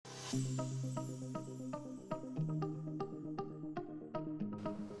Hey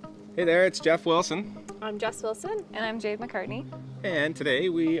there, it's Jeff Wilson. I'm Jess Wilson. And I'm Jade McCartney. And today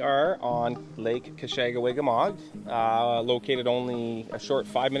we are on Lake Kashagawigamog, located only a short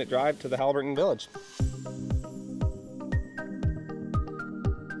 5-minute drive to the Haliburton village.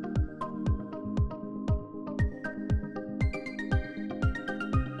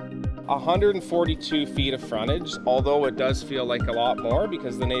 142 feet of frontage, although it does feel like a lot more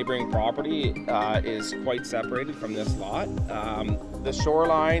because the neighboring property is quite separated from this lot. The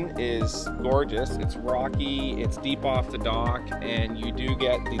shoreline is gorgeous. It's rocky, it's deep off the dock, and you do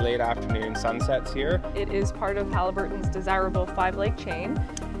get the late afternoon sunsets here. It is part of Haliburton's desirable 5-lake chain.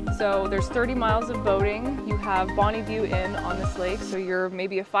 So there's 30 miles of boating. You have Bonnie View Inn on this lake, so you're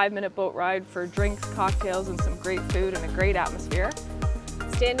maybe a 5-minute boat ride for drinks, cocktails, and some great food and a great atmosphere.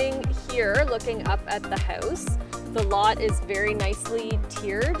 Standing here looking up at the house, the lot is very nicely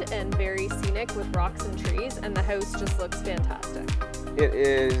tiered and very scenic with rocks and trees, and the house just looks fantastic. It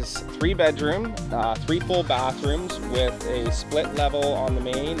is 3-bedroom, 3 full bathrooms with a split level on the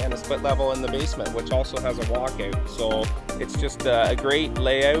main and a split level in the basement, which also has a walkout. So it's just a great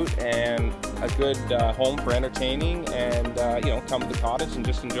layout and a good home for entertaining and come to the cottage and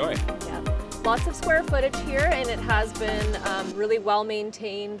just enjoy. Yeah. Lots of square footage here, and it has been really well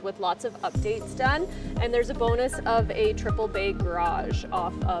maintained with lots of updates done. And there's a bonus of a triple bay garage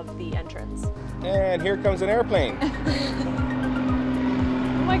off of the entrance. And here comes an airplane. Oh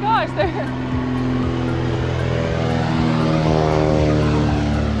my gosh,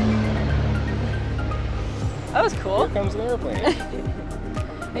 that was cool. Here comes an airplane.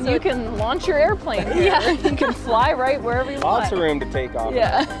 And so you can launch your airplane here. Yeah. You can fly right wherever you want. Lots of room to take off.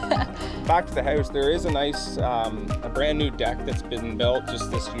 Yeah. Back to the house, there is a nice, a brand new deck that's been built just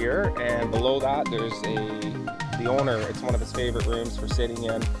this year, and below that there's the owner, it's one of his favorite rooms for sitting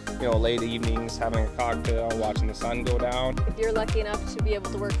in, late evenings, having a cocktail, watching the sun go down. If you're lucky enough to be able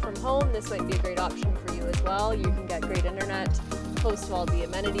to work from home, this might be a great option for you as well. You can get great internet, close to all the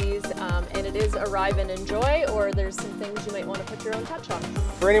amenities, and it is arrive and enjoy, or there's some things you might want to put your own touch on.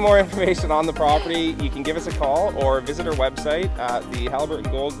 For any more information on the property, you can give us a call or visit our website at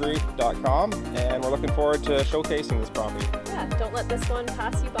thehaliburtongoldgroup.com, and we're looking forward to showcasing this property. Yeah, don't let this one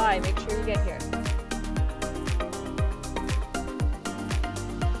pass you by. Make sure you get here.